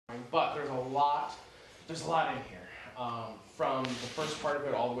but there's a lot in here, from the first part of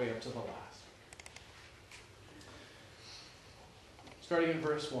it all the way up to the last. Starting in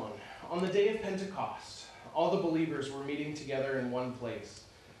verse 1. On the day of Pentecost, all the believers were meeting together in one place.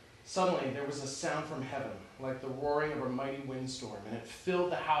 Suddenly there was a sound from heaven, like the roaring of a mighty windstorm, and it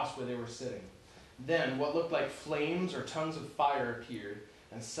filled the house where they were sitting. Then what looked like flames or tongues of fire appeared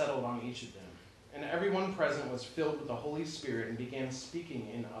and settled on each of them. And everyone present was filled with the Holy Spirit and began speaking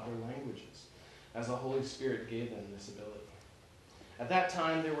in other languages, as the Holy Spirit gave them this ability. At that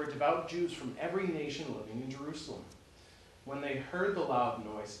time there were devout Jews from every nation living in Jerusalem. When they heard the loud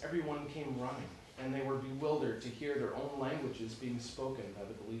noise, everyone came running, and they were bewildered to hear their own languages being spoken by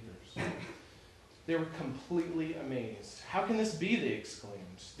the believers. They were completely amazed. "How can this be?" they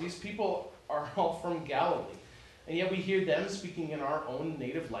exclaimed. "These people are all from Galilee, and yet we hear them speaking in our own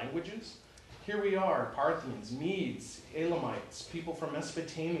native languages. Here we are, Parthians, Medes, Elamites, people from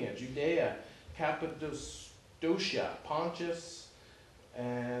Mesopotamia, Judea, Cappadocia, Pontus,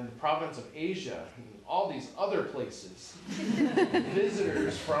 and the province of Asia, and all these other places.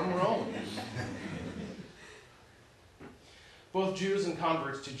 Visitors from Rome. Both Jews and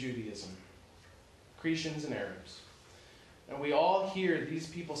converts to Judaism, Cretans and Arabs. And we all hear these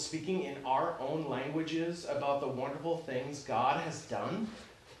people speaking in our own languages about the wonderful things God has done."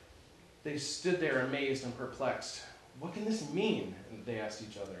 They stood there amazed and perplexed. "What can this mean?" they asked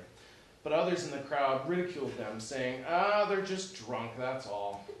each other. But others in the crowd ridiculed them, saying, "They're just drunk, that's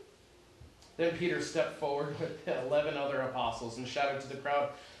all." Then Peter stepped forward with the 11 other apostles and shouted to the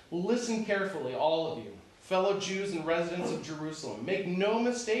crowd, "Listen carefully, all of you, fellow Jews and residents of Jerusalem. Make no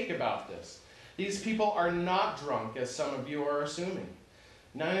mistake about this. These people are not drunk, as some of you are assuming.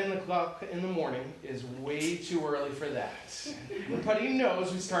 9 o'clock in the morning is way too early for that. Everybody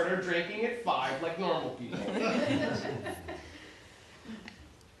knows we start our drinking at 5 like normal people.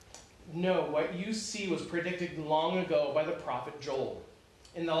 No, what you see was predicted long ago by the prophet Joel.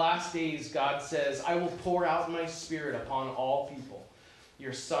 In the last days, God says, I will pour out my spirit upon all people.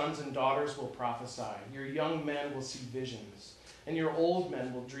 Your sons and daughters will prophesy. Your young men will see visions, and your old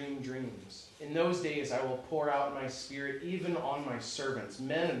men will dream dreams. In those days, I will pour out my spirit even on my servants,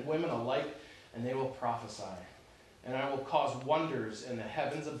 men and women alike, and they will prophesy. And I will cause wonders in the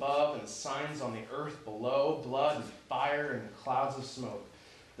heavens above and signs on the earth below, blood and fire and clouds of smoke.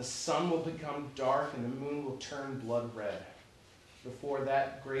 The sun will become dark and the moon will turn blood red before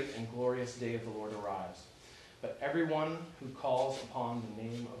that great and glorious day of the Lord arrives. But everyone who calls upon the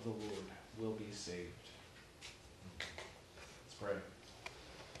name of the Lord will be saved." Let's pray.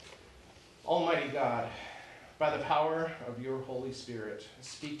 Almighty God, by the power of your Holy Spirit,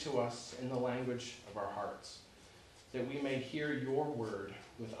 speak to us in the language of our hearts, that we may hear your word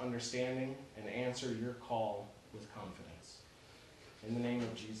with understanding and answer your call with confidence. In the name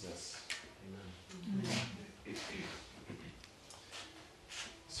of Jesus, amen. Amen.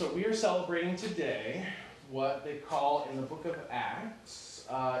 So we are celebrating today what they call in the book of Acts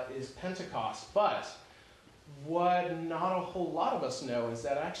is Pentecost. But what not a whole lot of us know is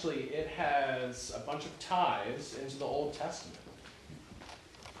that actually it has a bunch of ties into the Old Testament.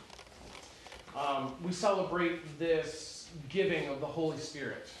 We celebrate this giving of the Holy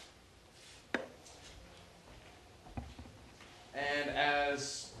Spirit. And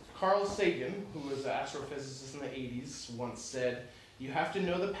as Carl Sagan, who was an astrophysicist in the 80s, once said, you have to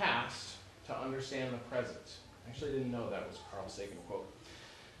know the past to understand the present. I actually didn't know that was a Carl Sagan quote.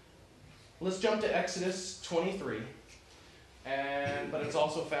 Let's jump to Exodus 23, but it's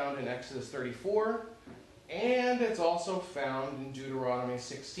also found in Exodus 34, and it's also found in Deuteronomy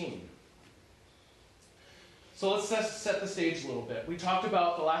 16. So let's set the stage a little bit. We talked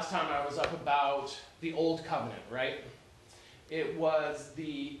about, the last time I was up, about the Old Covenant, right? It was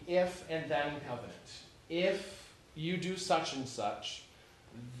the if and then covenant. If you do such and such,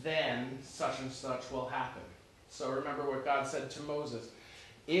 then such and such will happen. So remember what God said to Moses.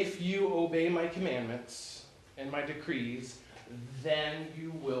 If you obey my commandments and my decrees, then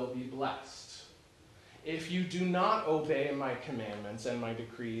you will be blessed. If you do not obey my commandments and my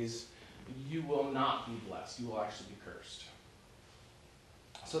decrees, you will not be blessed. You will actually be cursed.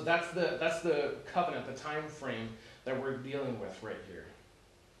 So that's the covenant, the time frame that we're dealing with right here.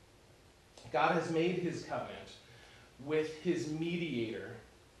 God has made his covenant with his mediator,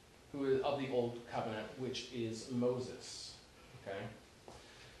 who is of the old covenant, which is Moses. Okay?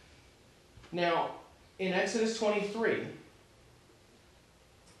 Now, in Exodus 23,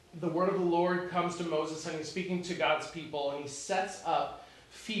 the word of the Lord comes to Moses, and he's speaking to God's people, and he sets up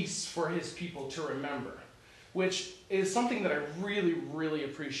feasts for his people to remember, which is something that I really, really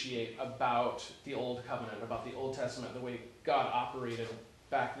appreciate about the Old Covenant, about the Old Testament, the way God operated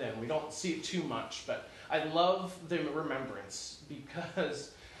back then. We don't see it too much, but I love the remembrance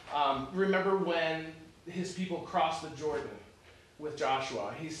because remember when his people crossed the Jordan with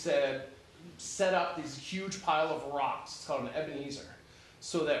Joshua, he said, set up these huge pile of rocks, it's called an Ebenezer,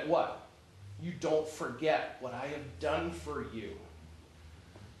 so that what? You don't forget what I have done for you.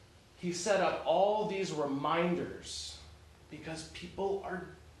 He set up all these reminders because people are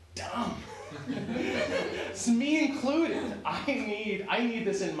dumb. It's me included. I need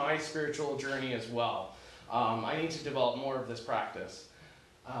this in my spiritual journey as well. I need to develop more of this practice.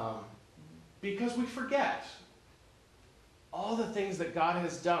 Because we forget all the things that God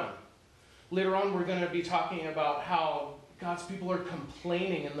has done. Later on, we're going to be talking about how God's people are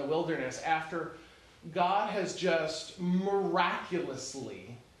complaining in the wilderness after God has just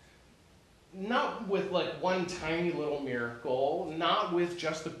miraculously, not with like one tiny little miracle, not with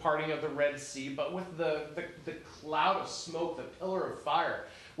just the parting of the Red Sea, but with the cloud of smoke, the pillar of fire,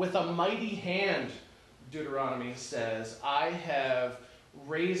 with a mighty hand, Deuteronomy says, I have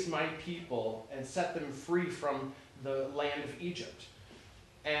raised my people and set them free from the land of Egypt.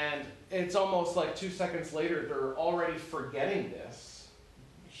 And it's almost like 2 seconds later, they're already forgetting this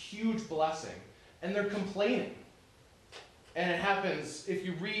huge blessing, and they're complaining. And it happens, if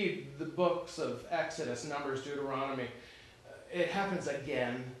you read the books of Exodus, Numbers, Deuteronomy, it happens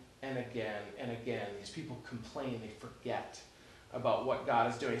again and again and again. These people complain, they forget about what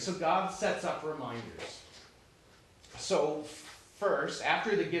God is doing. So God sets up reminders. So first,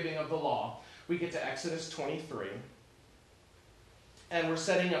 after the giving of the law, we get to Exodus 23. And we're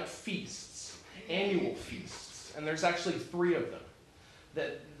setting up feasts, annual feasts. And there's actually 3 of them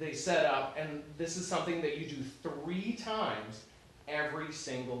that they set up. And this is something that you do 3 times every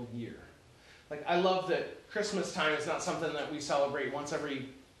single year. Like, I love that Christmas time is not something that we celebrate once every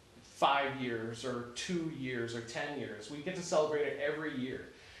 5 years or 2 years or 10 years. We get to celebrate it every year.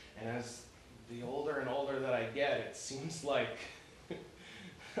 And as the older and older that I get, it seems like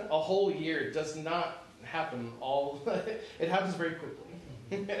a whole year does not happen it happens very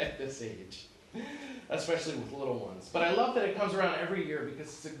quickly at this age, especially with little ones. But I love that it comes around every year because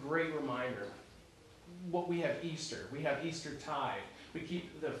it's a great reminder. What we have Easter, we have Easter tide. We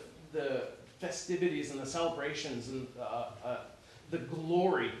keep the festivities and the celebrations and the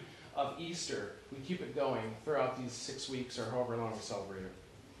glory of Easter. We keep it going throughout these 6 weeks or however long we celebrate it.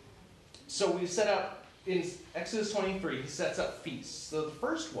 So we set up in Exodus 23. He sets up feasts. So the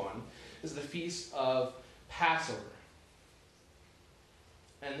first one is the Feast of Passover.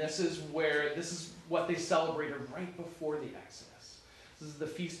 And this is what they celebrated right before the Exodus. This is the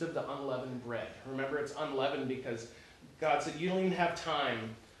Feast of the Unleavened Bread. Remember, it's unleavened because God said, you don't even have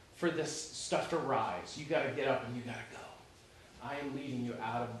time for this stuff to rise. You got to get up and you got to go. I am leading you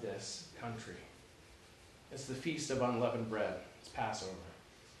out of this country. It's the Feast of Unleavened Bread. It's Passover.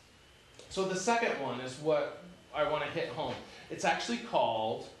 So the second one is what I want to hit home. It's actually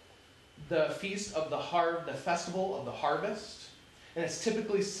called the Feast of the Festival of the Harvest, and it's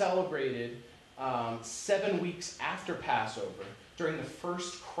typically celebrated 7 weeks after Passover during the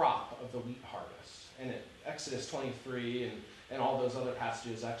first crop of the wheat harvest. And Exodus 23 and all those other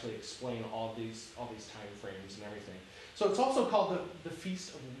passages actually explain all these time frames and everything. So it's also called the Feast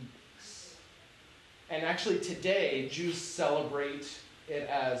of Weeks. And actually today, Jews celebrate it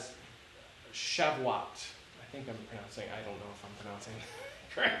as Shavuot. I think I don't know if I'm pronouncing it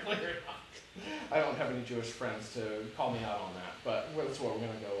correctly or not. I don't have any Jewish friends to call me out on that, but that's what we're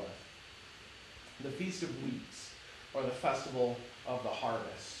going to go with. The Feast of Weeks, or the Festival of the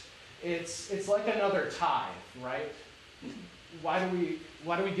Harvest. It's like another tithe, right? Why do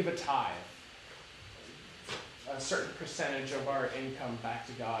we give a tithe? A certain percentage of our income back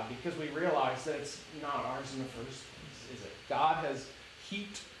to God, because we realize that it's not ours in the first place, is it? God has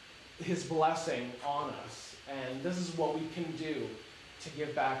heaped his blessing on us, and this is what we can do to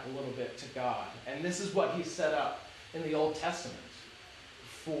give back a little bit to God. And this is what he set up in the Old Testament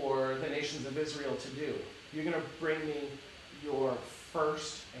for the nations of Israel to do. You're going to bring me your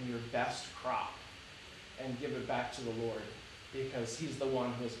first and your best crop and give it back to the Lord, because he's the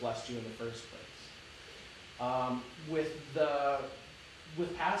one who has blessed you in the first place.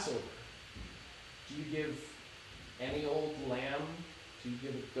 With Passover, do you give any old lamb? Do you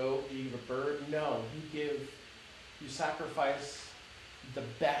give a goat? Do you give a bird? No, you sacrifice the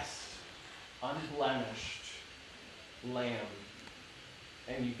best, unblemished lamb,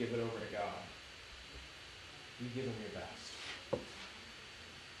 and you give it over to God. You give him your best.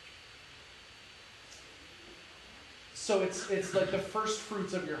 So it's like the first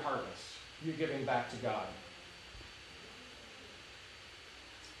fruits of your harvest you're giving back to God.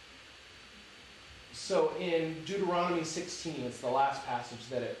 So in Deuteronomy 16, it's the last passage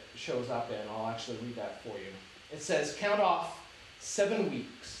that it shows up in. I'll actually read that for you. It says, "Count off 7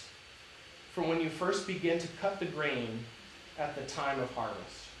 weeks from when you first begin to cut the grain at the time of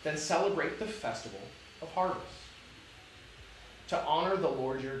harvest. Then celebrate the festival of harvest. To honor the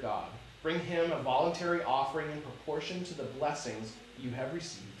Lord your God, bring him a voluntary offering in proportion to the blessings you have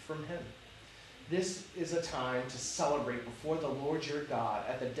received from him. This is a time to celebrate before the Lord your God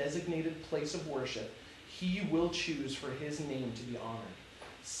at the designated place of worship he will choose for his name to be honored.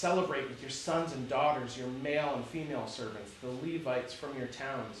 Celebrate with your sons and daughters, your male and female servants, the Levites from your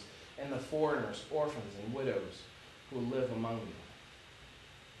towns, and the foreigners, orphans, and widows who live among you."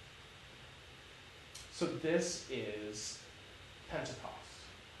 So this is Pentecost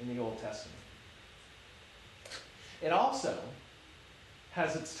in the Old Testament. It also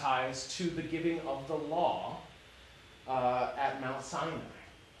has its ties to the giving of the law at Mount Sinai.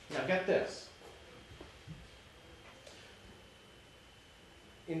 Now get this.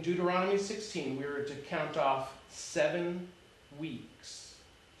 In Deuteronomy 16, we were to count off 7 weeks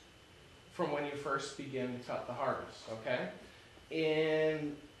from when you first begin to cut the harvest, okay?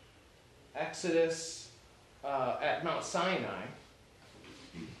 In Exodus, at Mount Sinai,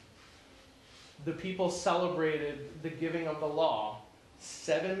 the people celebrated the giving of the law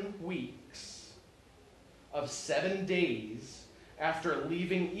 7 weeks of 7 days after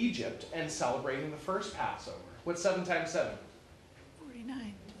leaving Egypt and celebrating the first Passover. What's 7 times 7?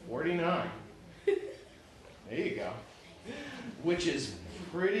 49. 49. There you go. Which is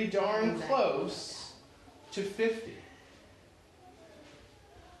pretty darn close to 50.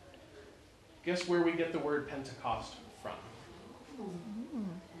 Guess where we get the word Pentecost from?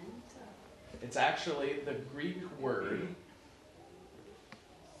 It's actually the Greek word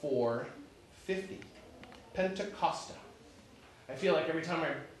for 50. Pentecosta. I feel like every time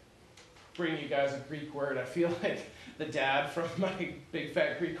I bring you guys a Greek word, I feel like the dad from my big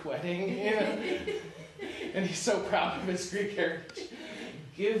fat Greek wedding, you know? And he's so proud of his Greek heritage.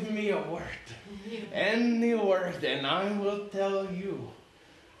 Give me a word, any word, and I will tell you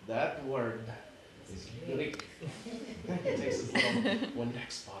that word is Greek. He takes his little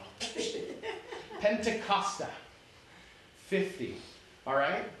Windex bottle. Pentecosta. 50. All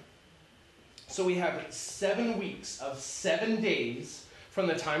right? So we have 7 weeks of 7 days from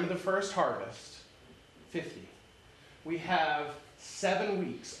the time of the first harvest. 50. We have 7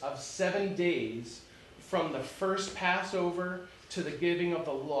 weeks of 7 days from the first Passover to the giving of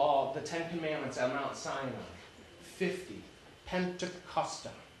the law, the 10 Commandments at Mount Sinai. 50.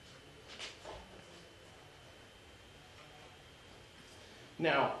 Pentecosta.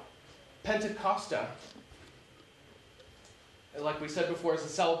 Now, Pentecosta, like we said before, is a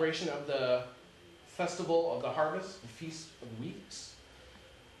celebration of the festival of the harvest, the Feast of Weeks.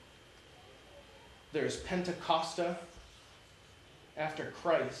 There's Pentecosta after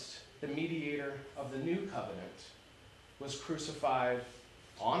Christ, the mediator of the new covenant, was crucified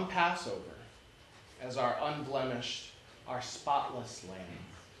on Passover as our unblemished, our spotless Lamb.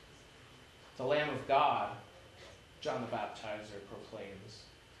 The Lamb of God, John the Baptizer proclaims,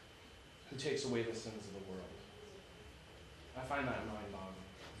 who takes away the sins of the world. I find that mind-boggling.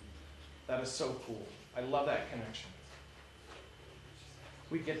 That is so cool. I love that connection.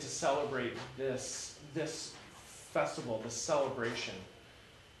 We get to celebrate this festival, this celebration,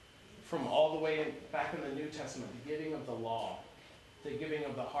 from all the way back in the New Testament, the giving of the law, the giving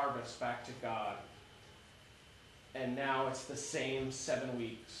of the harvest back to God. And now it's the same 7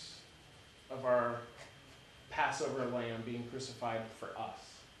 weeks of our Passover lamb being crucified for us.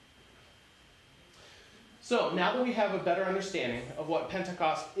 So now that we have a better understanding of what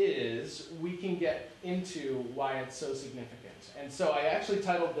Pentecost is, we can get into why it's so significant. And so I actually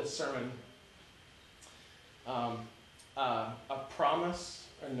titled this sermon, A Promise,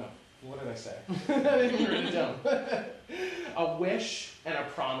 or no, what did I say? I didn't even write it down. A wish and a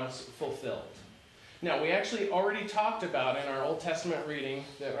promise fulfilled. Now, we actually already talked about in our Old Testament reading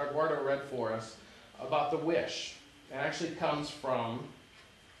that Eduardo read for us about the wish. It actually comes from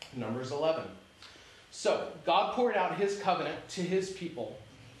Numbers 11. So, God poured out his covenant to his people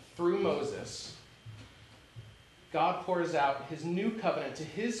through Moses. God pours out his new covenant to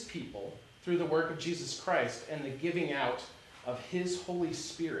his people through the work of Jesus Christ and the giving out of his Holy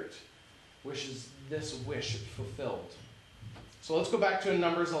Spirit, which is this wish fulfilled. So let's go back to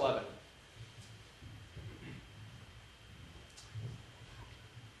Numbers 11.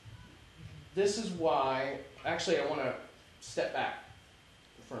 This is why, actually I want to step back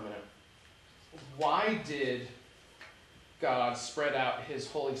for a minute. Why did God spread out his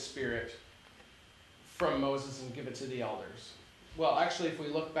Holy Spirit from Moses and give it to the elders? Well, actually, if we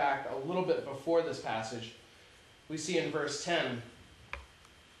look back a little bit before this passage, we see in verse 10,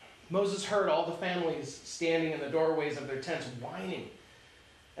 Moses heard all the families standing in the doorways of their tents whining,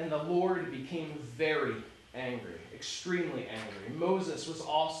 and the Lord became very angry, extremely angry. Moses was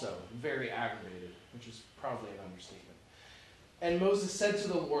also very aggravated, which is probably an understatement. And Moses said to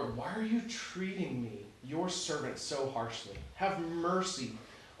the Lord, "Why are you treating me, your servant, so harshly? Have mercy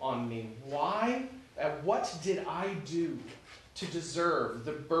on me. Why? What did I do to deserve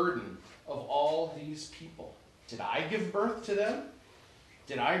the burden of all these people? Did I give birth to them?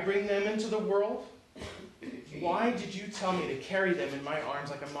 Did I bring them into the world? Why did you tell me to carry them in my arms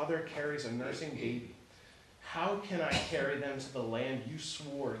like a mother carries a nursing baby? How can I carry them to the land you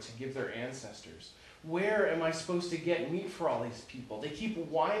swore to give their ancestors? Where am I supposed to get meat for all these people? They keep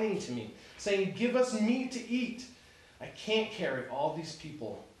whining to me, saying, 'Give us meat to eat.' I can't carry all these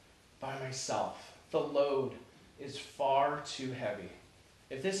people by myself. The load is far too heavy.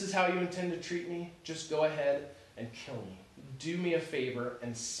 If this is how you intend to treat me, just go ahead and kill me. Do me a favor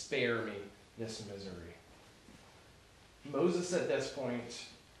and spare me this misery." Moses at this point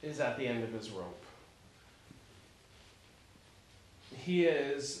is at the end of his rope. He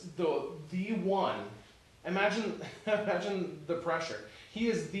is the one, imagine the pressure. He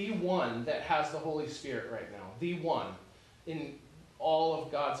is the one that has the Holy Spirit right now. The one in all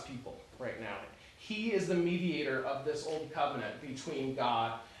of God's people right now. He is the mediator of this old covenant between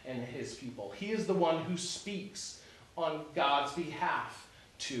God and his people. He is the one who speaks on God's behalf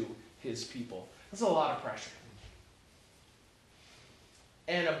to his people. That's a lot of pressure.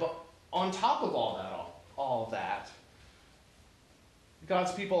 And on top of all that,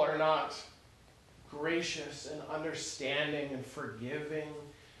 God's people are not gracious and understanding and forgiving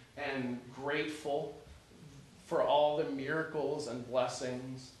and grateful for all the miracles and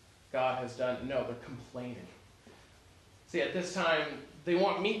blessings God has done. No, they're complaining. See, at this time, they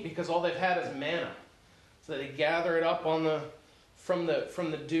want meat because all they've had is manna. So they gather it up from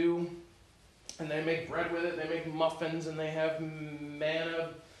the dew, and they make bread with it. They make muffins, and they have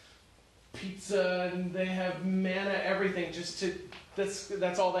manna pizza, and they have manna everything.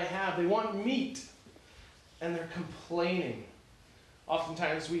 That's all they have. They want meat, and they're complaining.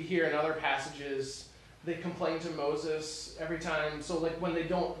 Oftentimes we hear in other passages they complain to Moses every time. So like when they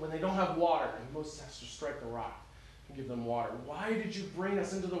don't have water, and Moses has to strike the rock and give them water. "Why did you bring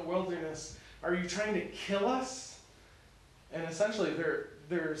us into the wilderness? Are you trying to kill us?" And essentially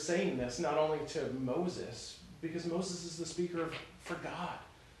they're saying this not only to Moses, because Moses is the speaker for God.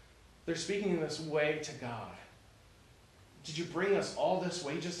 They're speaking in this way to God. "Did you bring us all this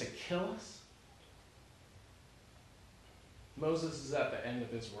way just to kill us?" Moses is at the end of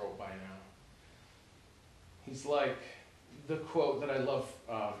his rope by now. He's like the quote that I love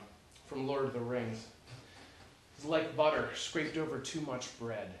from Lord of the Rings. He's like butter scraped over too much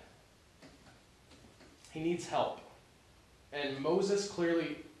bread. He needs help. And Moses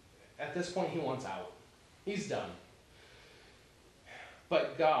clearly, at this point, he wants out. He's done.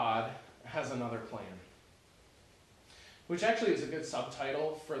 But God has another plan. Which actually is a good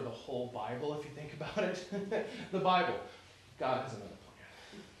subtitle for the whole Bible, if you think about it. The Bible. God has another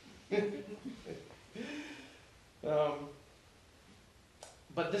plan.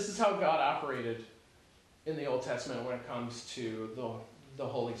 But this is how God operated in the Old Testament when it comes to the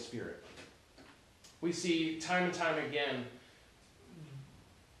Holy Spirit. We see time and time again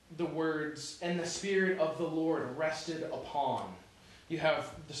the words, "and the Spirit of the Lord rested upon." You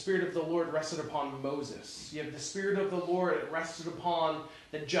have the Spirit of the Lord rested upon Moses. You have the Spirit of the Lord rested upon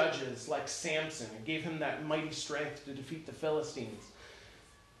the judges like Samson and gave him that mighty strength to defeat the Philistines.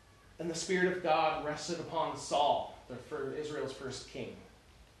 And the Spirit of God rested upon Saul, Israel's first king.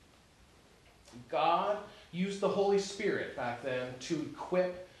 God used the Holy Spirit back then to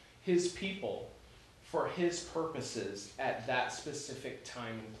equip his people for his purposes at that specific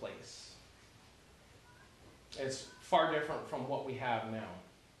time and place. It's far different from what we have now.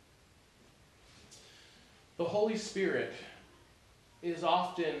 The Holy Spirit is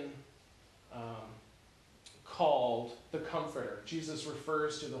often called the Comforter. Jesus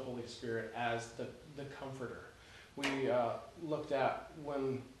refers to the Holy Spirit as the Comforter. We looked at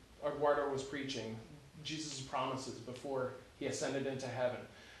when Eduardo was preaching Jesus' promises before he ascended into heaven.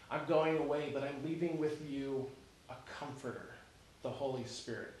 "I'm going away, but I'm leaving with you a Comforter, the Holy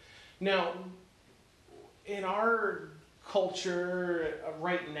Spirit." Now, in our culture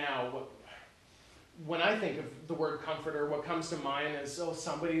right now, when I think of the word comforter, what comes to mind is,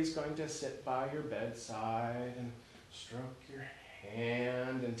 somebody's going to sit by your bedside and stroke your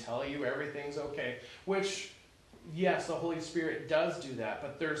hand and tell you everything's okay. Which, yes, the Holy Spirit does do that,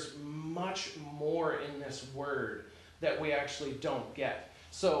 but there's much more in this word that we actually don't get.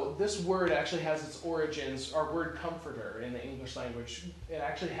 So this word actually has its origins, our word comforter in the English language, it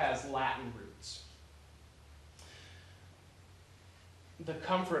actually has Latin roots. The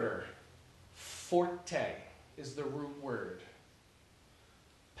comforter, forte, is the root word.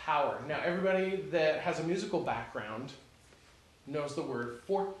 Power. Now everybody that has a musical background knows the word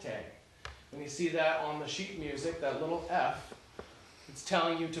forte. When you see that on the sheet music, that little F, it's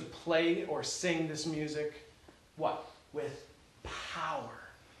telling you to play or sing this music, what? With power,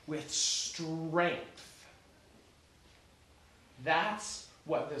 with strength. That's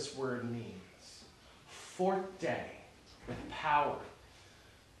what this word means. Forte, with power.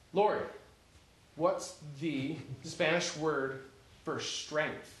 Lord, what's the Spanish word for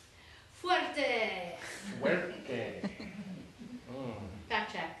strength? Fuerte. Fuerte.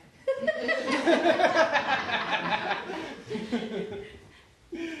 Fact check.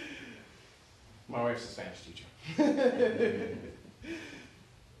 My wife's a Spanish teacher.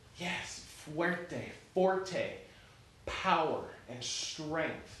 Yes, fuerte, forte, power and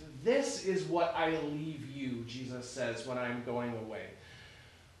strength. This is what I leave you, Jesus says, when I'm going away.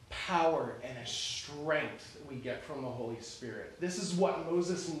 Power and a strength we get from the Holy Spirit. This is what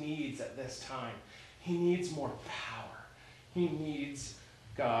Moses needs at this time. He needs more power. He needs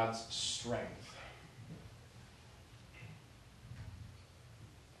God's strength.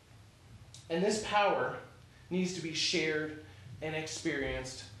 And this power needs to be shared and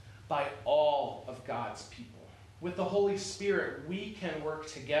experienced by all of God's people. With the Holy Spirit, we can work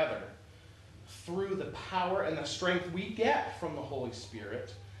together through the power and the strength we get from the Holy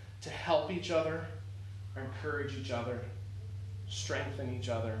Spirit to help each other, encourage each other, strengthen each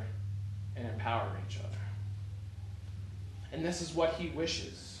other, and empower each other. And this is what he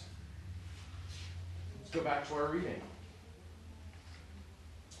wishes. Let's go back to our reading.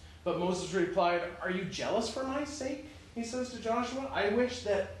 But Moses replied, "Are you jealous for my sake?" he says to Joshua. "I wish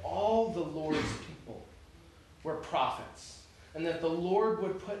that all the Lord's people were prophets, and that the Lord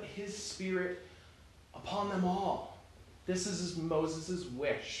would put his spirit upon them all." This is Moses'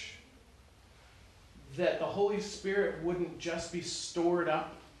 wish. That the Holy Spirit wouldn't just be stored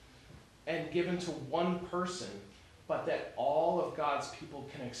up and given to one person, but that all of God's people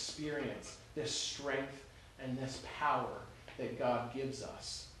can experience this strength and this power that God gives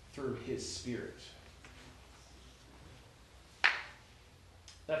us through his Spirit.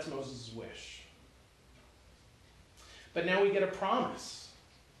 That's Moses' wish. But now we get a promise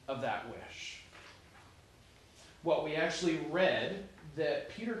of that wish. What we actually read that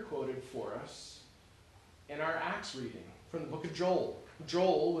Peter quoted for us in our Acts reading from the book of Joel.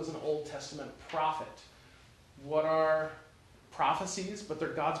 Joel was an Old Testament prophet. What are prophecies? But they're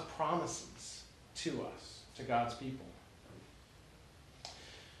God's promises to us, to God's people.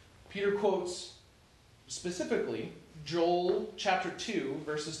 Peter quotes specifically Joel chapter 2,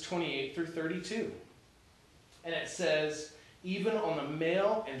 verses 28 through 32. And it says, "Even on the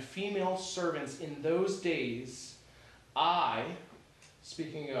male and female servants in those days, I,"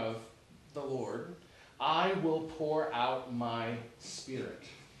 speaking of the Lord, "I will pour out my Spirit."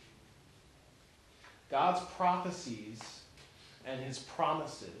 God's prophecies and his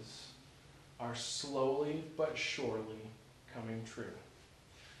promises are slowly but surely coming true.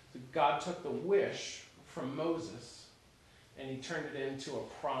 God took the wish from Moses and he turned it into a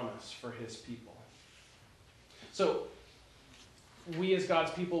promise for his people. So, we as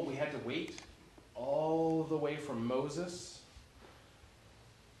God's people, we had to wait all the way from Moses.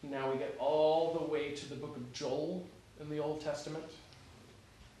 Now we get all the way to the book of Joel in the Old Testament.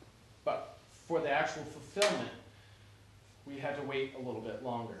 But for the actual fulfillment, we had to wait a little bit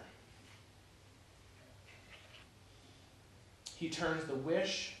longer. He turns the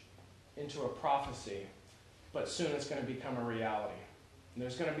wish into a prophecy, but soon it's going to become a reality. And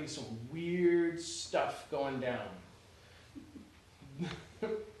there's going to be some weird stuff going down.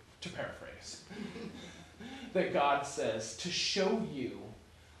 To paraphrase. That God says, to show you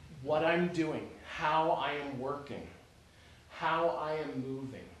what I'm doing, how I am working, how I am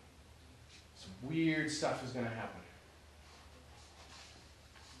moving. Some weird stuff is going to happen.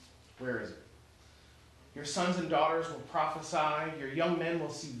 Where is it? Your sons and daughters will prophesy. Your young men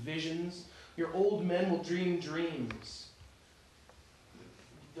will see visions. Your old men will dream dreams.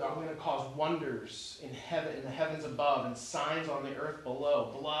 I'm going to cause wonders in heaven, in the heavens above, and signs on the earth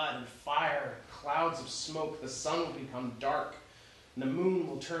below. Blood and fire, clouds of smoke. The sun will become dark, and the moon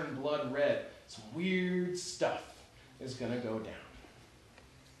will turn blood red. Some weird stuff is going to go down.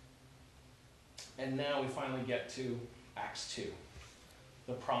 And now we finally get to Acts 2.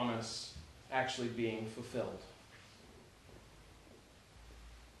 The promise actually being fulfilled.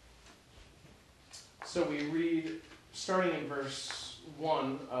 So we read starting in verse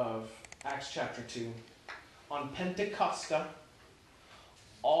 1 of Acts chapter 2. On Pentecost,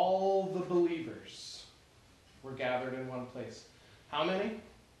 all the believers were gathered in one place. How many?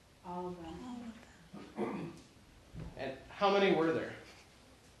 All of them. And how many were there?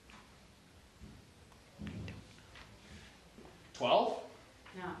 12?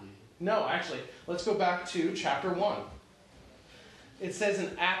 No. No, actually. Let's go back to chapter 1. It says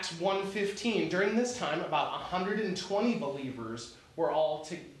in Acts 1:15, during this time, about 120 believers were all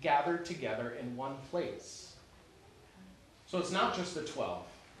gathered together in one place. So it's not just the 12.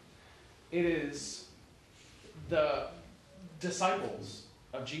 It is the disciples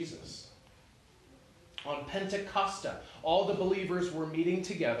of Jesus. On Pentecost, all the believers were meeting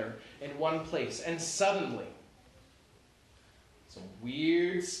together in one place. And suddenly, some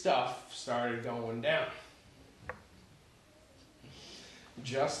weird stuff started going down.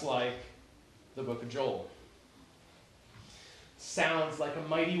 Just like the book of Joel. Sounds like a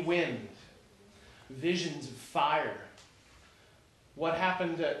mighty wind. Visions of fire. What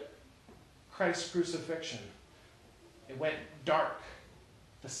happened at Christ's crucifixion? It went dark.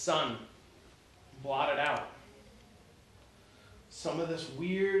 The sun blotted out. Some of this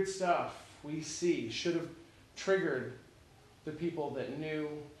weird stuff we see should have triggered the people that knew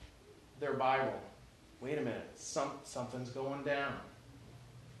their Bible. Wait a minute, something's going down.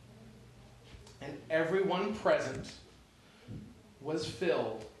 And everyone present was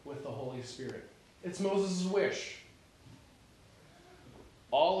filled with the Holy Spirit. It's Moses' wish.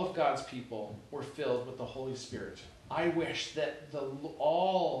 All of God's people were filled with the Holy Spirit. I wish that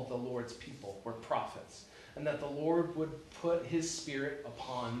all the Lord's people were prophets, and that the Lord would put his Spirit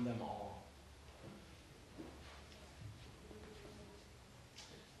upon them all.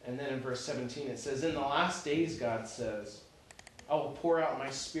 And then in verse 17 it says, in the last days, God says, I will pour out my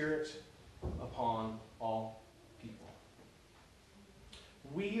Spirit upon all people.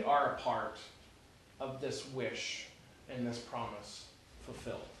 We are a part of this wish and this promise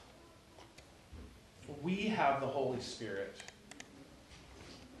fulfilled. We have the Holy Spirit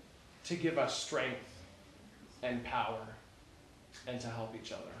to give us strength and power and to help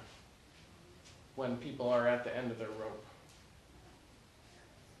each other when people are at the end of their rope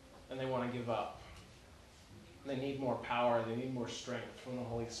and they want to give up. They need more power. They need more strength from the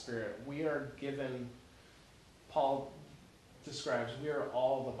Holy Spirit. We are given, Paul describes, we are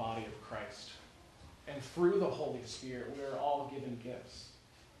all the body of Christ. And through the Holy Spirit, we are all given gifts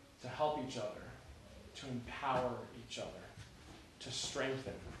to help each other, to empower each other, to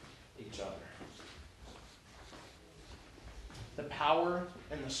strengthen each other. The power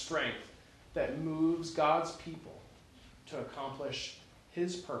and the strength that moves God's people to accomplish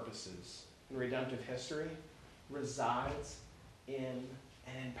his purposes in redemptive history resides in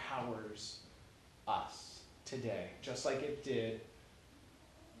and empowers us today, just like it did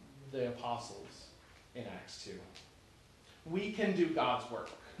the apostles in Acts 2. We can do God's work,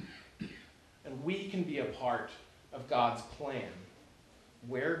 and we can be a part of God's plan,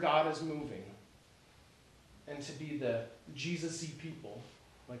 where God is moving, and to be the Jesus-y people,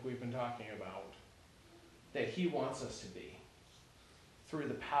 like we've been talking about, that he wants us to be, through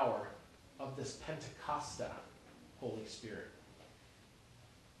the power of this Pentecost Holy Spirit.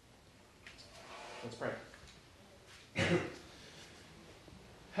 Let's pray.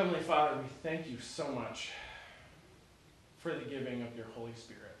 Heavenly Father, we thank you so much for the giving of your Holy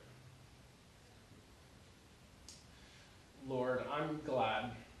Spirit. Lord, I'm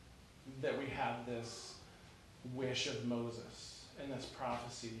glad that we have this wish of Moses and this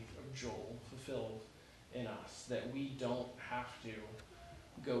prophecy of Joel fulfilled in us, that we don't have to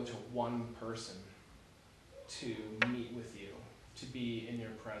go to one person to meet with you, to be in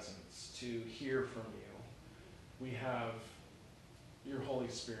your presence, to hear from you. We have your Holy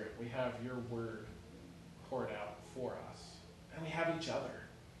Spirit. We have your word poured out for us. And we have each other.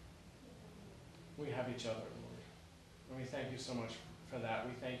 We have each other, Lord. And we thank you so much for that.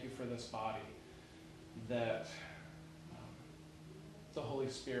 We thank you for this body, that the Holy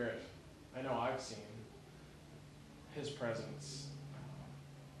Spirit, I know I've seen his presence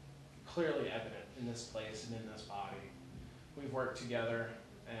clearly evident in this place and in this body. We've worked together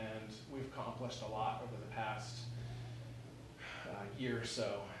and we've accomplished a lot over the past year or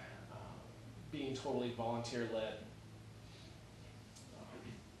so, being totally volunteer-led.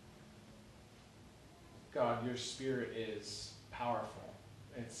 God, your Spirit is powerful.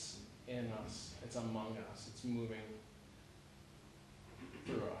 It's in us. It's among us. It's moving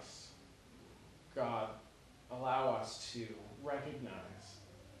through us. God, allow us to recognize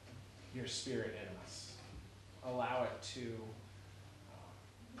your Spirit in us. Allow it to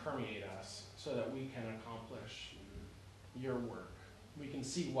permeate us so that we can accomplish your work. We can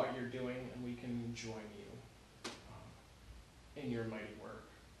see what you're doing, and we can join you in your mighty work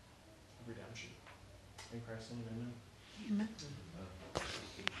of redemption. In Christ's name, amen. Amen.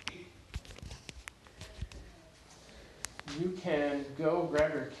 You can go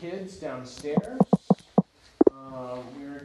grab your kids downstairs.